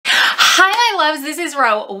loves, this is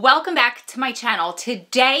Ro. Welcome back to my channel.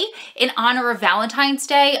 Today, in honor of Valentine's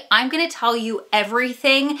Day, I'm gonna tell you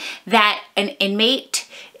everything that an inmate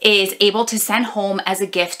is able to send home as a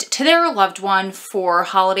gift to their loved one for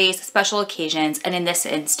holidays, special occasions, and in this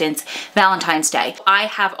instance, Valentine's Day. I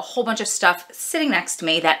have a whole bunch of stuff sitting next to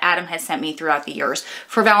me that Adam has sent me throughout the years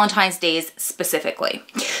for Valentine's Days specifically.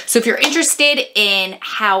 So if you're interested in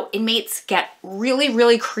how inmates get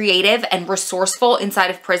really creative and resourceful inside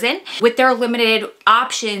of prison, with their limited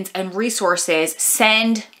options and resources,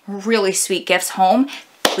 send really sweet gifts home,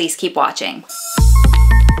 please keep watching.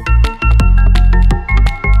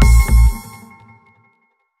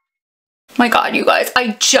 My God, you guys,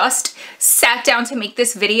 I just sat down to make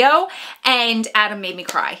this video and Adam made me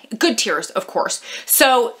cry. Good tears, of course.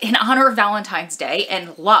 So in honor of Valentine's Day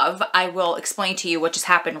and love, I will explain to you what just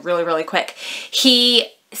happened really quick. He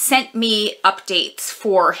sent me updates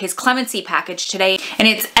for his clemency package today, and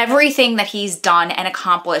it's everything that he's done and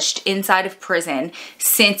accomplished inside of prison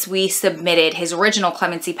since we submitted his original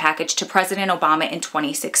clemency package to President Obama in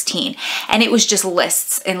 2016. And it was just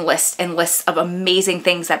lists and lists and lists of amazing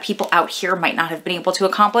things that people out here might not have been able to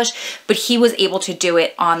accomplish, but he was able to do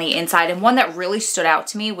it on the inside. And one that really stood out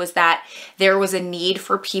to me was that there was a need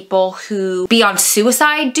for people who be on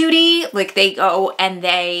suicide duty, like they go and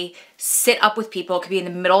they sit up with people, it could be in the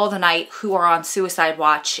middle of the night, who are on suicide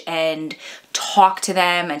watch, and talk to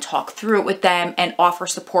them and talk through it with them and offer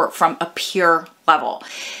support from a peer level,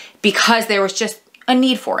 because there was just a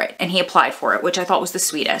need for it and he applied for it, which I thought was the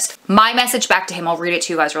sweetest. My message back to him, I'll read it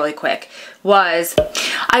to you guys really quick, was,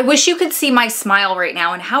 I wish you could see my smile right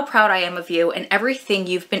now and how proud I am of you and everything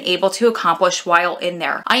you've been able to accomplish while in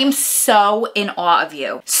there. I am so in awe of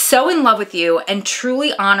you, so in love with you, and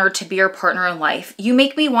truly honored to be your partner in life. You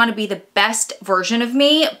make me want to be the best version of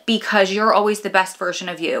me because you're always the best version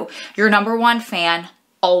of you. Your #1 fan.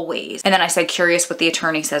 Always. And then I said, curious what the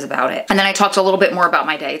attorney says about it. And then I talked a little bit more about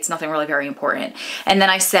my day. It's nothing really very important. And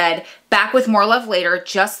then I said, back with more love later,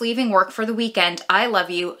 just leaving work for the weekend. I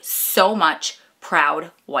love you so much.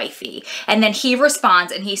 Proud wifey. And then he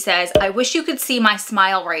responds and he says, I wish you could see my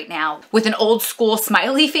smile right now, with an old school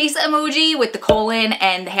smiley face emoji with the colon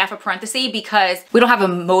and half a parenthesis, because we don't have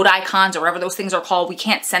emote icons or whatever those things are called. We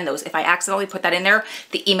can't send those. If I accidentally put that in there,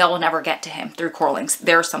 the email will never get to him through core links.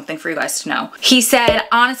 There's something for you guys to know. He said,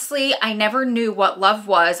 honestly, I never knew what love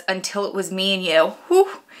was until it was me and you. Whew.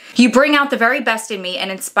 You bring out the very best in me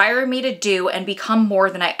and inspire me to do and become more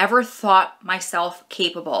than I ever thought myself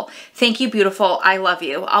capable. Thank you, beautiful. I love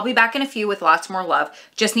you. I'll be back in a few with lots more love.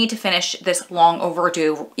 Just need to finish this long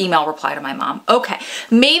overdue email reply to my mom. Okay,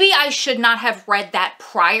 maybe I should not have read that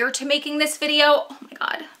prior to making this video. Oh my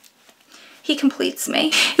God. He completes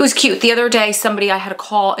me. It was cute. The other day, somebody I had a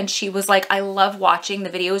call and she was like, I love watching the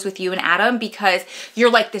videos with you and Adam because you're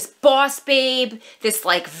like this boss babe, this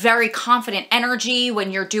like very confident energy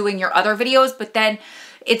when you're doing your other videos, but then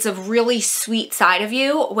it's a really sweet side of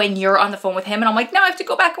you when you're on the phone with him. And I'm like, now I have to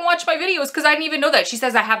go back and watch my videos because I didn't even know that. She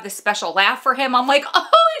says I have this special laugh for him. I'm like,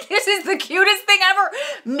 oh, this is the cutest thing ever.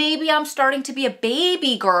 Maybe I'm starting to be a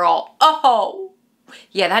baby girl. Oh.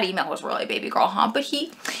 Yeah, that email was really baby girl, huh? But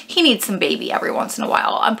he needs some baby every once in a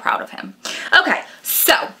while. I'm proud of him. Okay,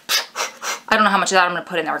 so I don't know how much of that I'm gonna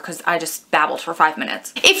put in there because I just babbled for 5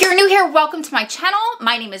 minutes. If you're new here, welcome to my channel.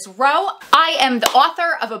 My name is Ro. I am the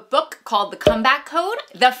author of a book called The Comeback Code,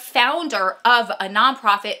 the founder of a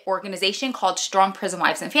nonprofit organization called Strong Prison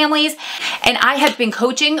Wives and Families, and I have been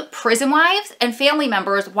coaching prison wives and family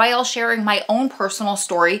members while sharing my own personal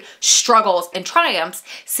story, struggles, and triumphs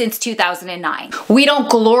since 2009. We don't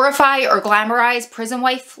glorify or glamorize prison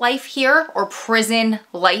wife life here or prison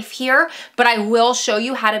life here, but I will show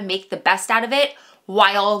you how to make the best out of it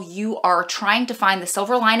while you are trying to find the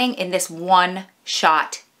silver lining in this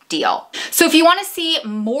one-shot deal. So if you want to see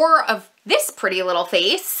more of this pretty little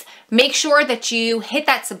face, make sure that you hit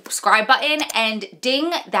that subscribe button and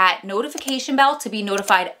ding that notification bell to be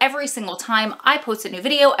notified every single time I post a new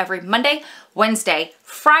video every Monday, Wednesday,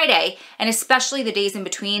 Friday, and especially the days in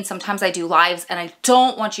between. Sometimes I do lives and I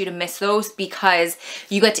don't want you to miss those because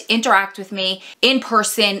you get to interact with me in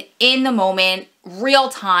person, in the moment, real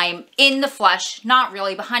time, in the flesh, not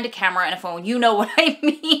really behind a camera and a phone. You know what I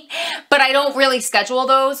mean? But I don't really schedule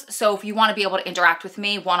those. So if you want to be able to interact with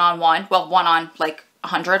me one-on-one, well, one on like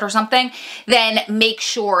 100 or something, then make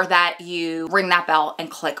sure that you ring that bell and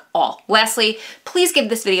click all. Lastly, please give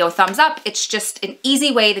this video a thumbs up. It's just an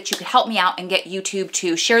easy way that you could help me out and get YouTube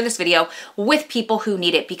to share this video with people who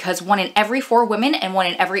need it, because 1 in every 4 women and 1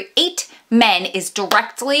 in every 8 men is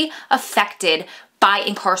directly affected by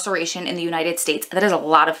incarceration in the United States. That is a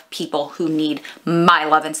lot of people who need my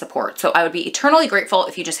love and support. So I would be eternally grateful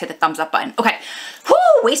if you just hit the thumbs up button. Okay,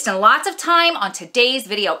 whoo, wasting lots of time on today's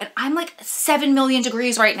video. And I'm like 7 million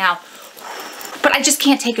degrees right now. But I just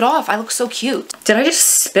can't take it off. I look so cute. Did I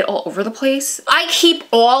just spit all over the place? I keep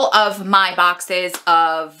all of my boxes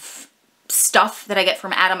of stuff that I get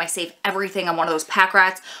from Adam. I save everything on one of those pack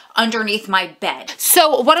rats underneath my bed.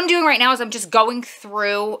 So what I'm doing right now is I'm just going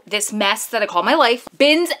through this mess that I call my life.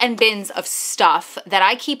 Bins and bins of stuff that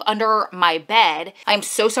I keep under my bed. I'm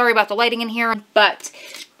so sorry about the lighting in here, but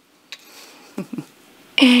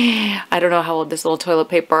I don't know how old this little toilet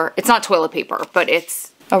paper. It's not toilet paper, but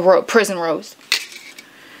it's a prison rose.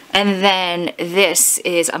 And then this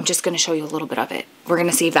is, I'm just going to show you a little bit of it. We're going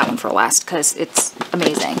to save that one for last because it's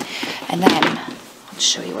amazing. And then I'll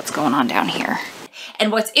show you what's going on down here.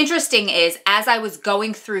 And what's interesting is as I was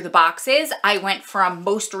going through the boxes, I went from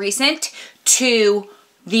most recent to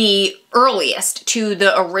the earliest to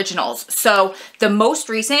the originals. So the most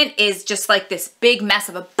recent is just like this big mess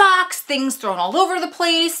of a box, things thrown all over the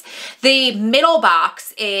place. The middle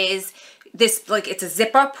box is this, like, it's a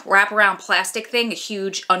zip up wraparound plastic thing, a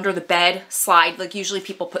huge under the bed slide. Like usually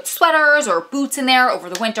people put sweaters or boots in there over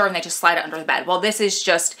the winter and they just slide it under the bed. Well, this is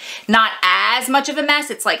just not as much of a mess.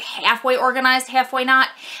 It's like halfway organized, halfway not.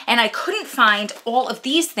 And I couldn't find all of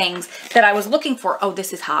these things that I was looking for. Oh,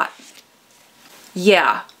 this is hot.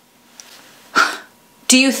 Yeah.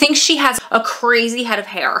 Do you think she has a crazy head of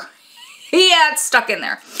hair? Yeah, it's stuck in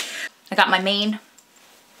there. I got my main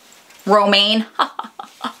romaine.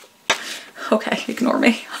 Okay, ignore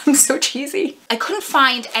me. I'm so cheesy. I couldn't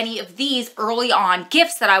find any of these early on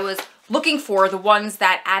gifts that I was looking for, the ones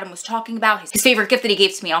that Adam was talking about, his favorite gift that he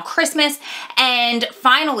gave to me on Christmas. And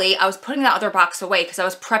finally, I was putting that other box away because I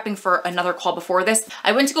was prepping for another call before this.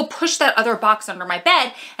 I went to go push that other box under my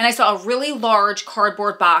bed and I saw a really large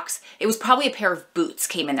cardboard box. It was probably a pair of boots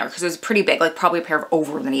came in there because it was pretty big, like probably a pair of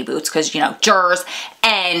over-the-knee boots because, you know, jurors,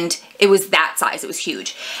 and it was that size. It was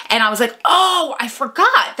huge. And I was like, oh, I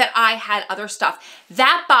forgot that I had other stuff.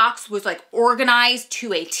 That box was like organized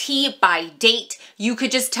to a T by date. You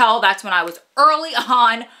could just tell that's when I was early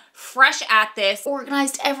on, fresh at this,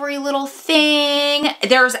 organized every little thing.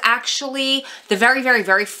 There's actually the very, very,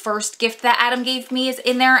 very first gift that Adam gave me is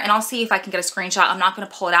in there, and I'll see if I can get a screenshot. I'm not going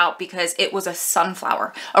to pull it out because it was a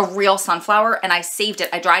sunflower, a real sunflower, and I saved it.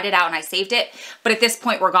 I dried it out and I saved it, but at this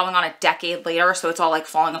point we're going on a decade later, so it's all like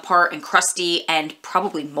falling apart and crusty and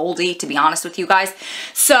probably moldy, to be honest with you guys.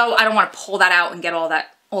 So I don't want to pull that out and get all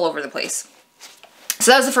that all over the place. So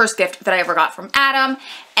that was the first gift that I ever got from Adam,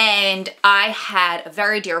 and I had a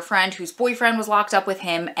very dear friend whose boyfriend was locked up with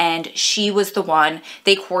him, and she was the one,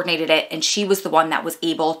 they coordinated it, and she was the one that was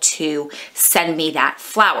able to send me that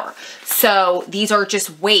flower. So these are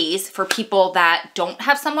just ways for people that don't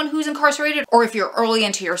have someone who's incarcerated, or if you're early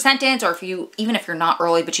into your sentence, or even if you're not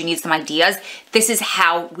early but you need some ideas, this is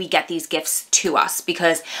how we get these gifts to us,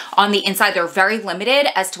 because on the inside they're very limited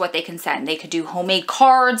as to what they can send. They could do homemade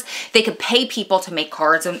cards, they could pay people to make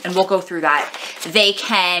cards, and we'll go through that. They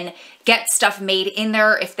can get stuff made in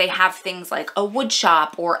there if they have things like a wood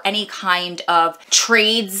shop or any kind of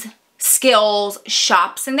trades, skills,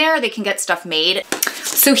 shops in there. They can get stuff made.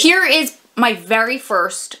 So here is my very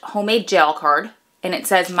first homemade jail card, and it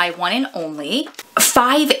says my one and only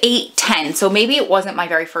 5/8/10. So maybe it wasn't my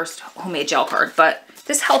very first homemade jail card, but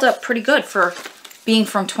this held up pretty good for being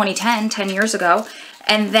from 2010, 10 years ago.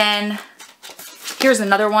 And then here's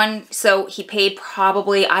another one. So he paid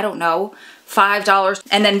probably, I don't know, $5.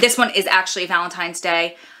 And then this one is actually Valentine's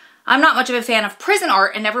Day. I'm not much of a fan of prison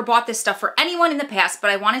art and never bought this stuff for anyone in the past,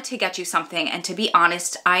 but I wanted to get you something, and to be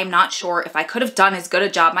honest, I am not sure if I could have done as good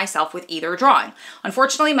a job myself with either drawing.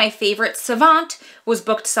 Unfortunately, my favorite savant was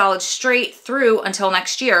booked solid straight through until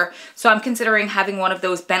next year, so I'm considering having one of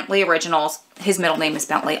those Bentley originals. His middle name is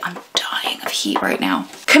Bentley. I'm dying of heat right now.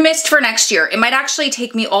 Commissed for next year. It might actually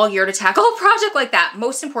take me all year to tackle a project like that.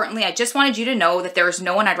 Most importantly, I just wanted you to know that there is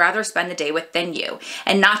no one I'd rather spend the day with than you.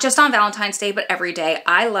 And not just on Valentine's Day, but every day.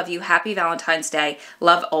 I love you. Happy Valentine's Day.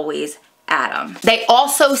 Love always, Adam. They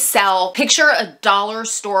also sell picture a dollar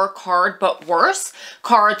store card, but worse,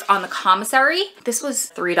 cards on the commissary. This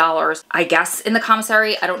was $3, I guess, in the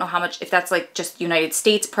commissary. I don't know how much, if that's like just United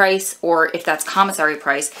States price or if that's commissary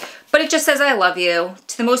price, but it just says I love you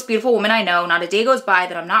to the most beautiful woman I know. Not a day goes by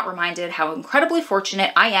that I'm not reminded how incredibly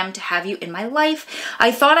fortunate I am to have you in my life.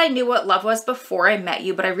 I thought I knew what love was before I met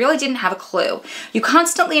you, but I really didn't have a clue. You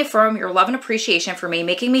constantly affirm your love and appreciation for me,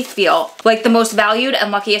 making me feel like the most valued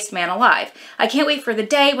and luckiest man alive. I can't wait for the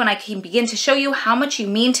day when I can begin to show you how much you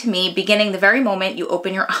mean to me, beginning the very moment you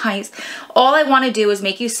open your eyes. All I want to do is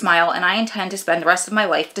make you smile, and I intend to spend the rest of my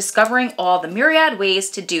life discovering all the myriad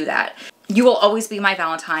ways to do that. You will always be my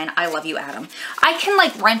Valentine. I love you, Adam. I can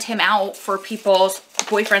like rent him out for people's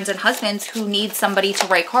boyfriends and husbands who need somebody to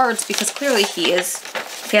write cards, because clearly he is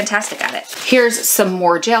fantastic at it. Here's some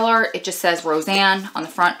more jail art. It just says Roseanne on the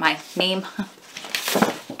front, my name.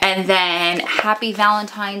 And then Happy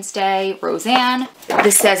Valentine's Day, Roseanne.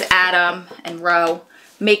 This says Adam and Ro.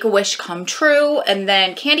 Make a wish come true, and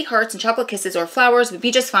then candy hearts and chocolate kisses or flowers would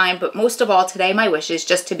be just fine, but most of all today my wish is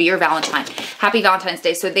just to be your Valentine. Happy Valentine's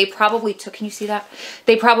Day. So they probably took, can you see that?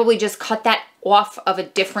 They probably just cut that off of a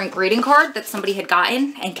different greeting card that somebody had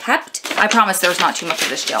gotten and kept. I promise there's not too much of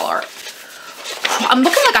this gel art. I'm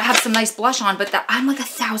looking like I have some nice blush on, but I'm like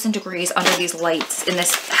 1,000 degrees under these lights in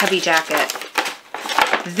this heavy jacket.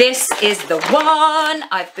 This is the one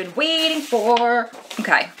I've been waiting for.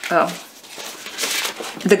 Okay. Oh.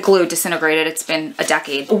 The glue disintegrated. It's been a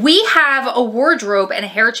decade. We have a wardrobe and a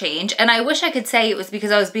hair change, and I wish I could say it was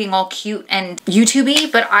because I was being all cute and YouTube-y,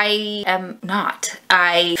 but I am not.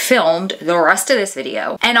 I filmed the rest of this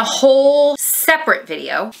video and a whole separate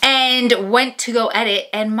video and went to go edit,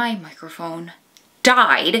 and my microphone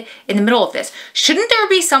died in the middle of this. Shouldn't there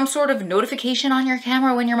be some sort of notification on your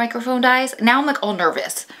camera when your microphone dies? Now I'm like all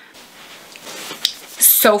nervous.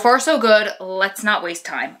 So far, so good. Let's not waste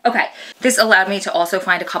time. Okay, this allowed me to also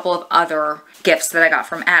find a couple of other gifts that I got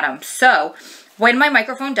from Adam. So when my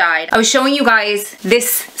microphone died, I was showing you guys this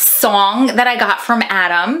song that I got from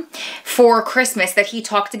Adam for Christmas that he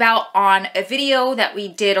talked about on a video that we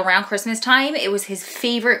did around Christmas time. It was his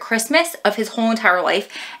favorite Christmas of his whole entire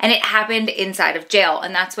life, and it happened inside of jail.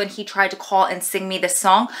 And that's when he tried to call and sing me this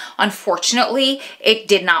song. Unfortunately, it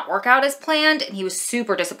did not work out as planned, and he was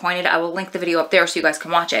super disappointed. I will link the video up there so you guys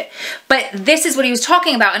can watch it. But this is what he was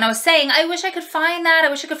talking about, and I was saying, I wish I could find that. I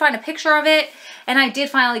wish I could find a picture of it. And I did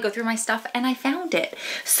finally go through my stuff and I found it.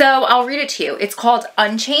 So I'll read it to you. It's called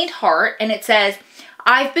Unchained Heart, and it says,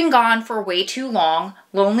 I've been gone for way too long,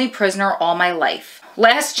 lonely prisoner all my life.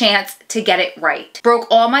 Last chance to get it right. Broke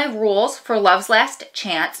all my rules for love's last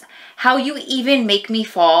chance. How you even make me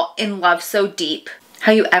fall in love so deep.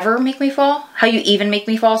 How you ever make me fall? How you even make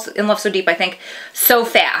me fall in love so deep, I think. So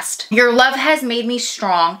fast. Your love has made me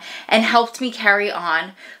strong and helped me carry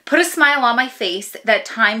on. Put a smile on my face that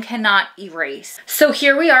time cannot erase. So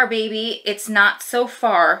here we are, baby. It's not so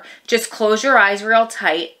far. Just close your eyes real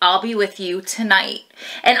tight. I'll be with you tonight.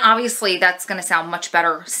 And obviously that's gonna sound much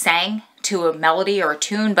better sang to a melody or a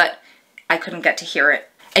tune, but I couldn't get to hear it.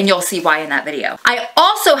 And you'll see why in that video. I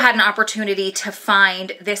also had an opportunity to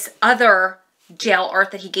find this other jail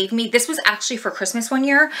art that he gave me. This was actually for Christmas one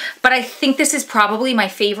year, but I think this is probably my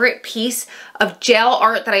favorite piece of jail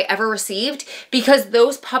art that I ever received, because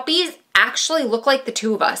those puppies actually look like the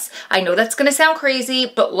two of us. I know that's gonna sound crazy,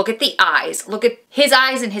 but look at the eyes. Look at his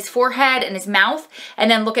eyes and his forehead and his mouth, and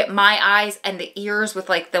then look at my eyes and the ears with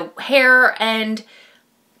like the hair and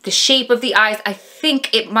the shape of the eyes. I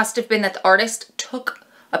think it must have been that the artist took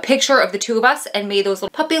a picture of the two of us and made those little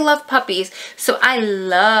puppy love puppies. So I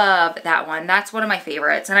love that one. That's one of my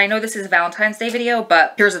favorites. And I know this is a Valentine's Day video,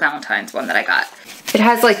 but here's a Valentine's one that I got. It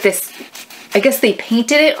has like this, I guess they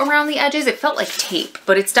painted it around the edges. It felt like tape,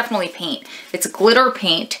 but it's definitely paint. It's glitter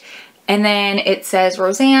paint. And then it says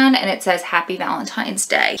Roseanne, and it says Happy Valentine's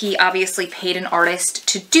Day. He obviously paid an artist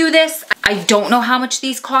to do this. I don't know how much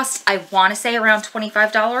these cost. I want to say around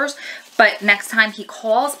 $25. But next time he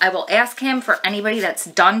calls, I will ask him, for anybody that's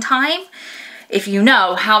done time, if you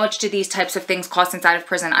know, how much do these types of things cost inside of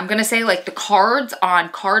prison? I'm gonna say like the cards on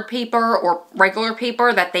card paper or regular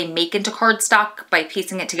paper that they make into cardstock by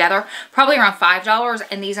piecing it together, probably around $5,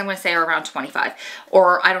 and these I'm gonna say are around $25.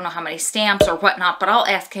 Or I don't know how many stamps or whatnot, but I'll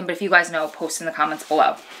ask him. But if you guys know, post in the comments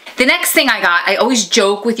below. The next thing I got, I always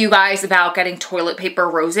joke with you guys about getting toilet paper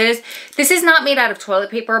roses. This is not made out of toilet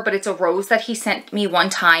paper, but it's a rose that he sent me one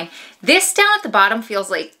time. This down at the bottom feels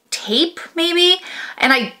like tape maybe,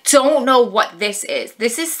 and I don't know what this is.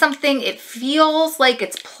 This is something, it feels like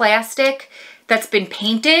it's plastic that's been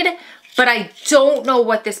painted, but I don't know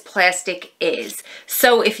what this plastic is.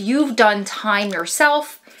 So if you've done time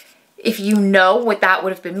yourself, if you know what that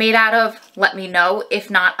would have been made out of, let me know. If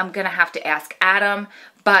not, I'm gonna have to ask Adam,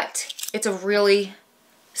 but it's a really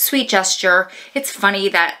sweet gesture. It's funny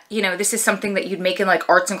that, you know, this is something that you'd make in like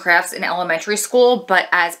arts and crafts in elementary school, but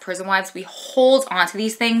as prison wives, we hold onto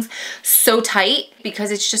these things so tight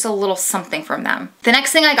because it's just a little something from them. The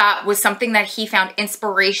next thing I got was something that he found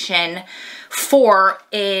inspiration for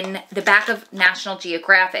in the back of National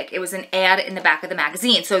Geographic. It was an ad in the back of the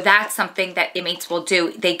magazine. So that's something that inmates will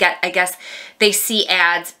do. They get, I guess, they see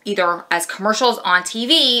ads either as commercials on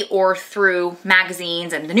TV or through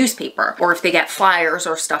magazines and the newspaper, or if they get flyers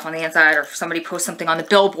or stuff on the inside, or if somebody posts something on the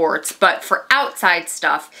billboards. But for outside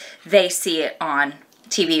stuff, they see it on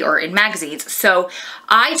TV or in magazines. So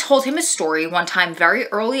I told him a story one time very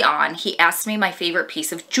early on. He asked me my favorite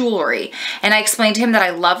piece of jewelry, and I explained to him that I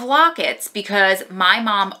love lockets because my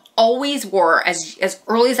mom always wore, as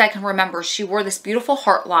early as I can remember, she wore this beautiful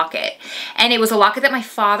heart locket, and it was a locket that my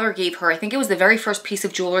father gave her. I think it was the very first piece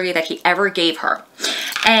of jewelry that he ever gave her.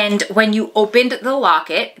 And when you opened the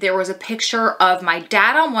locket, there was a picture of my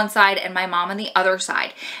dad on one side and my mom on the other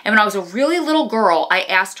side. And when I was a really little girl, I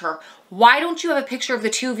asked her, why don't you have a picture of the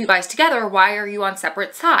two of you guys together? Why are you on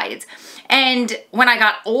separate sides? And when I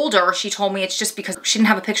got older, she told me it's just because she didn't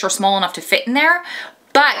have a picture small enough to fit in there.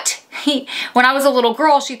 But when I was a little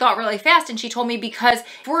girl, she thought really fast, and she told me because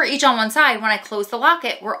we're each on one side, when I close the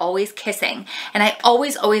locket, we're always kissing. And I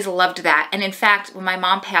always loved that. And in fact, when my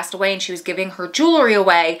mom passed away and she was giving her jewelry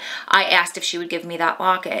away, I asked if she would give me that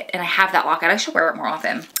locket. And I have that locket. I should wear it more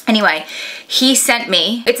often. Anyway, he sent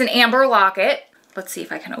me, it's an amber locket. Let's see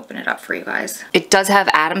if I can open it up for you guys. It does have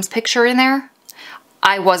Adam's picture in there.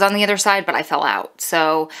 I was on the other side, but I fell out.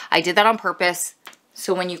 So I did that on purpose.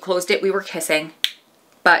 So when you closed it, we were kissing.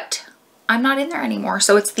 But I'm not in there anymore.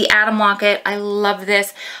 So it's the Adam locket. I love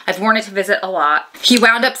this. I've worn it to visit a lot. He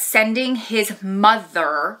wound up sending his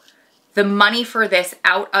mother the money for this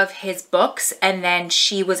out of his books, and then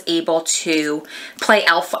she was able to play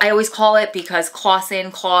elf. I always call it because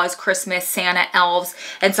Clausen, Claus, Christmas, Santa, elves.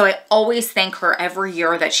 And so I always thank her every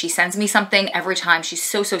year that she sends me something every time. She's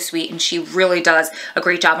so sweet, and she really does a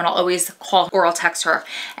great job. And I'll always call or I'll text her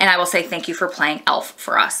and I will say thank you for playing elf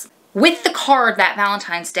for us. With the card that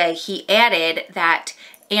Valentine's Day, he added that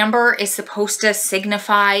amber is supposed to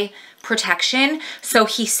signify protection. So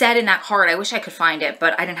he said in that card, I wish I could find it,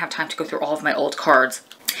 but I didn't have time to go through all of my old cards.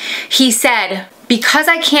 He said, because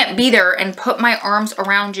I can't be there and put my arms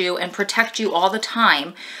around you and protect you all the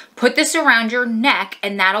time, put this around your neck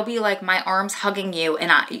and that'll be like my arms hugging you,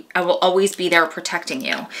 and I will always be there protecting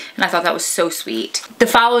you. And I thought that was so sweet. The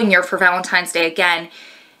following year for Valentine's Day, again,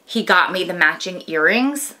 he got me the matching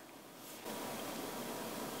earrings.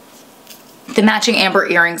 The matching amber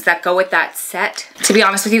earrings that go with that set. To be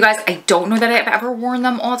honest with you guys, I don't know that I've ever worn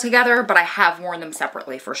them all together, but I have worn them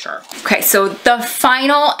separately for sure. Okay, so the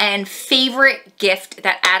final and favorite gift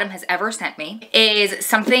that Adam has ever sent me is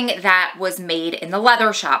something that was made in the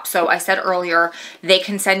leather shop. So I said earlier, they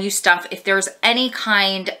can send you stuff if there's any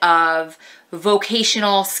kind of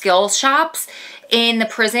vocational skills shops. In the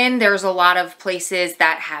prison, there's a lot of places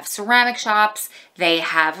that have ceramic shops, they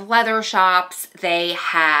have leather shops, they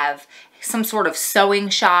have some sort of sewing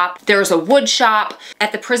shop. There's a wood shop.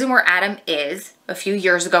 At the prison where Adam is, a few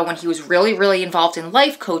years ago when he was really involved in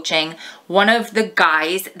life coaching, one of the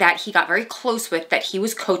guys that he got very close with, that he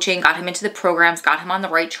was coaching, got him into the programs, got him on the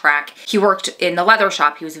right track. He worked in the leather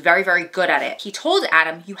shop. He was very good at it. He told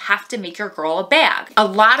Adam, you have to make your girl a bag. A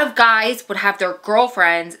lot of guys would have their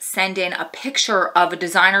girlfriends send in a picture of a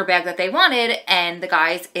designer bag that they wanted, and the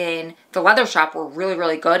guys in the leather shop were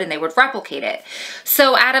really good and they would replicate it.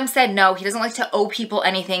 So Adam said no, he doesn't like to owe people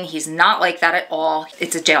anything. He's not like that at all.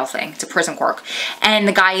 It's a jail thing. It's a prison quirk. And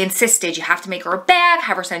the guy insisted, you have to make her a bag,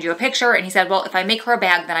 have her send you a picture. And he said, well, if I make her a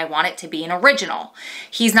bag, then I want it to be an original.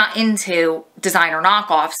 He's not into designer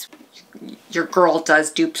knockoffs. Your girl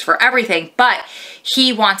does dupes for everything, but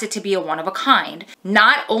he wants it to be a one of a kind.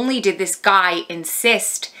 Not only did this guy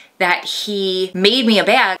insist that he made me a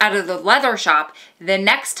bag out of the leather shop, the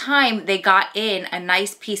next time they got in a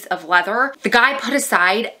nice piece of leather, the guy put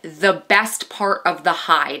aside the best part of the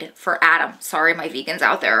hide for Adam. Sorry, my vegans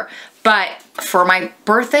out there. But for my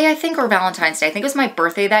birthday, I think, or Valentine's Day, I think it was my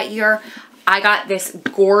birthday that year, I got this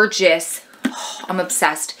gorgeous, I'm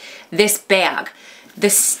obsessed, this bag. The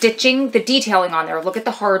stitching, the detailing on there, look at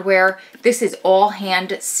the hardware. This is all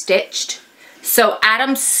hand stitched. So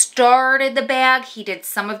Adam started the bag, he did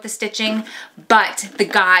some of the stitching, but the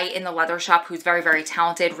guy in the leather shop, who's very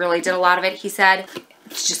talented, really did a lot of it. He said,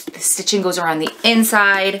 it's just the stitching goes around the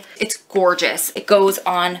inside. It's gorgeous. It goes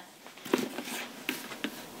on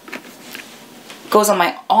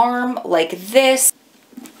my arm like this.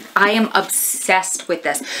 I am obsessed with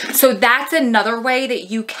this. So that's another way that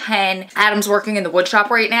you can, Adam's working in the wood shop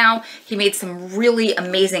right now. He made some really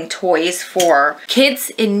amazing toys for kids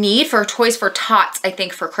in need, for toys for tots, I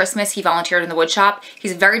think for Christmas. He volunteered in the wood shop.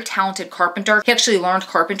 He's a very talented carpenter. He actually learned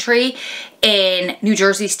carpentry in New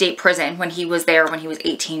Jersey State Prison when he was there when he was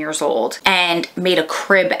 18 years old, and made a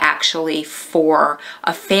crib actually for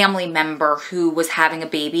a family member who was having a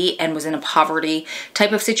baby and was in a poverty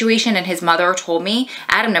type of situation. And his mother told me,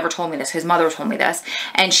 Adam never told me this, his mother told me this,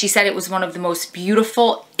 and she said it was one of the most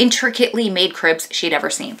beautiful, intricately made cribs she'd ever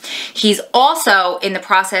seen. He's also in the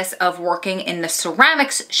process of working in the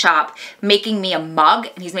ceramics shop, making me a mug,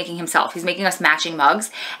 and he's making himself. He's making us matching mugs,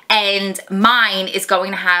 and mine is going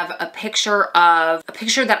to have a picture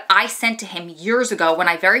that I sent to him years ago when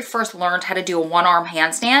I very first learned how to do a one-arm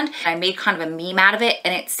handstand. I made kind of a meme out of it,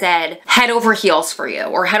 and it said, head over heels for you,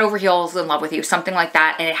 or head over heels in love with you, something like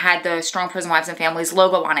that. And it had the Strong Prison Wives and Families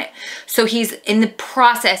logo on it. So he's in the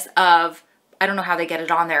process of, I don't know how they get it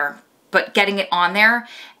on there, but getting it on there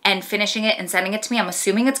and finishing it and sending it to me. I'm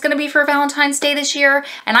assuming it's gonna be for Valentine's Day this year.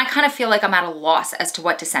 And I kind of feel like I'm at a loss as to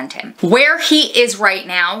what to send him. Where he is right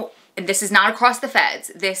now, and this is not across the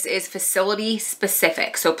feds, this is facility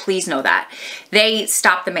specific, so please know that. They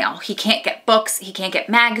stop the mail. He can't get books, he can't get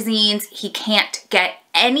magazines, he can't get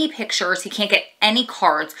any pictures, he can't get any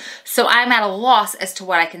cards, so I'm at a loss as to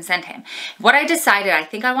what I can send him. What I decided I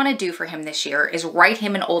think I want to do for him this year is write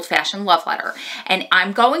him an old-fashioned love letter, and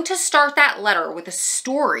I'm going to start that letter with a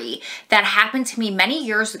story that happened to me many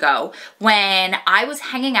years ago when I was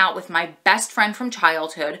hanging out with my best friend from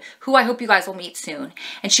childhood, who I hope you guys will meet soon,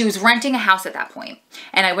 and she was renting a house at that point.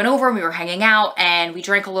 And I went over and we were hanging out and we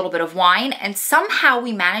drank a little bit of wine, and somehow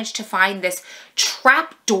we managed to find this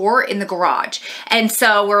trap door in the garage. And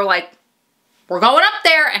so we're like, we're going up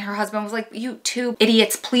there. And her husband was like, you two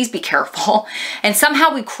idiots, please be careful. And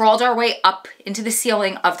somehow we crawled our way up into the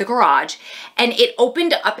ceiling of the garage, and it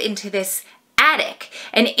opened up into this attic.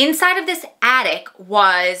 And inside of this attic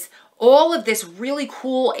was all of this really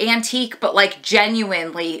cool antique, but like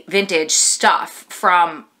genuinely vintage stuff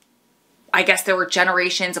from, I guess there were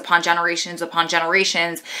generations upon generations upon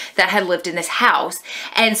generations that had lived in this house.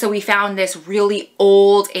 And so we found this really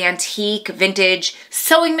old antique vintage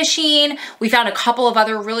sewing machine. We found a couple of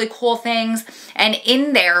other really cool things. And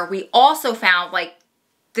in there, we also found like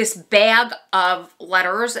this bag of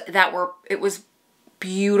letters that were, it was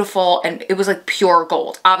beautiful, and it was like pure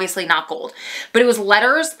gold, obviously not gold, but it was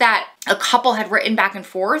letters that a couple had written back and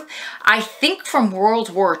forth, I think from World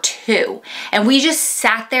War II. And we just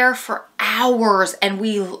sat there for hours and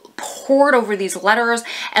we pored over these letters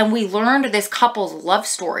and we learned this couple's love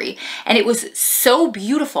story. And it was so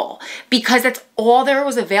beautiful because that's all there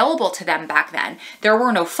was available to them back then. There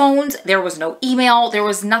were no phones, there was no email, there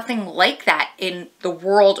was nothing like that in the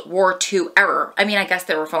World War II era. I mean, I guess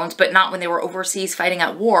there were phones, but not when they were overseas fighting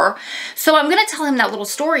at war. So I'm gonna tell him that little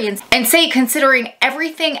story and say, considering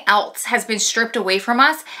everything else has been stripped away from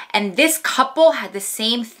us, and this couple had the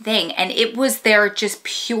same thing, and it was their just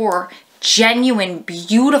pure, genuine,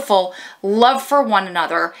 beautiful love for one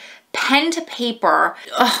another, pen to paper.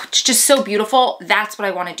 Oh, it's just so beautiful. That's what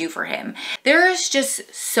I want to do for him. There is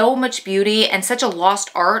just so much beauty and such a lost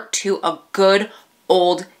art to a good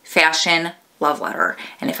old-fashioned love letter.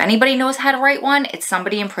 And if anybody knows how to write one, it's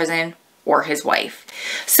somebody in prison or his wife.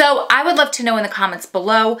 So I would love to know in the comments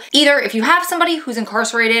below, either if you have somebody who's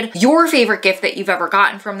incarcerated, your favorite gift that you've ever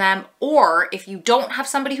gotten from them, or if you don't have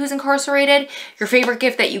somebody who's incarcerated, your favorite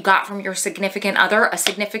gift that you got from your significant other, a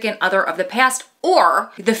significant other of the past,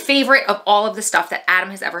 or the favorite of all of the stuff that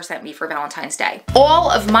Adam has ever sent me for Valentine's Day. All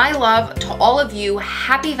of my love to all of you.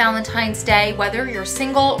 Happy Valentine's Day. Whether you're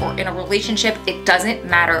single or in a relationship, it doesn't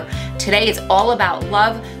matter. Today is all about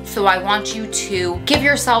love. So I want you to give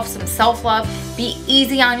yourself some self-love, be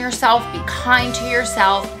easy on yourself, be kind to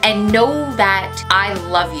yourself, and know that I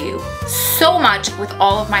love you so much with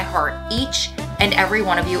all of my heart, each and every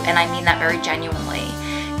one of you, and I mean that very genuinely.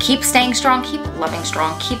 Keep staying strong, keep loving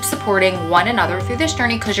strong, keep supporting one another through this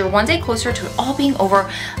journey because you're one day closer to it all being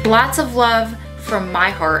over. Lots of love from my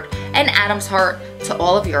heart and Adam's heart to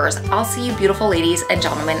all of yours. I'll see you beautiful ladies and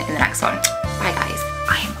gentlemen in the next one. Bye guys.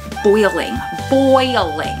 I am boiling.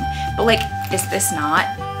 But like, is this not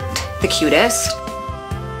the cutest?